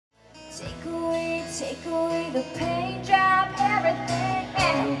Take away the pain, drop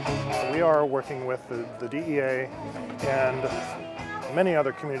everything. We are working with the DEA and many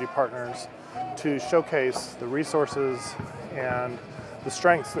other community partners to showcase the resources and the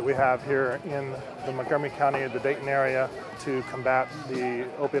strengths that we have here in the Montgomery County, the Dayton area, to combat the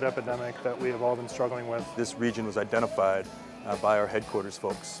opiate epidemic that we have all been struggling with. This region was identified by our headquarters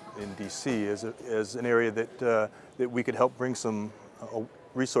folks in DC as an area that we could help bring some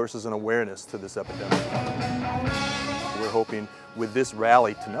resources and awareness to this epidemic. We're hoping with this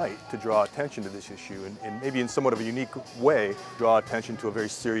rally tonight to draw attention to this issue and maybe in somewhat of a unique way draw attention to a very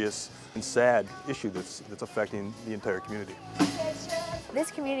serious and sad issue that's affecting the entire community.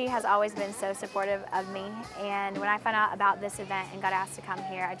 This community has always been so supportive of me, and when I found out about this event and got asked to come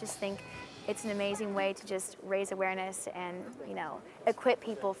here, I just think it's an amazing way to just raise awareness and, equip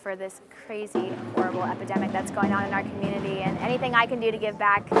people for this crazy, horrible epidemic that's going on in our community. And anything I can do to give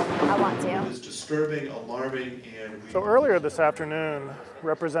back, I want to. It's disturbing, alarming, and So earlier this afternoon,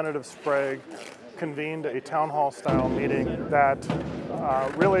 Representative Sprague convened a town hall style meeting that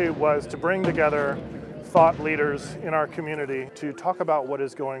really was to bring together thought leaders in our community to talk about what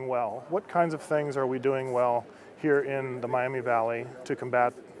is going well. What kinds of things are we doing well here in the Miami Valley to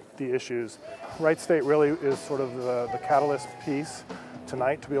combat the issues? Wright State really is sort of the catalyst piece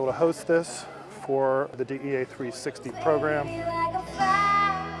tonight to be able to host this for the DEA 360 program.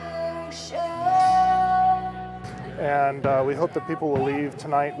 And we hope that people will leave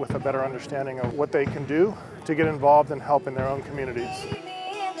tonight with a better understanding of what they can do to get involved and help in their own communities.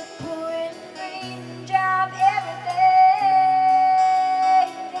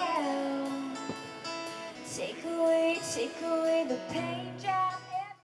 Take away the pain.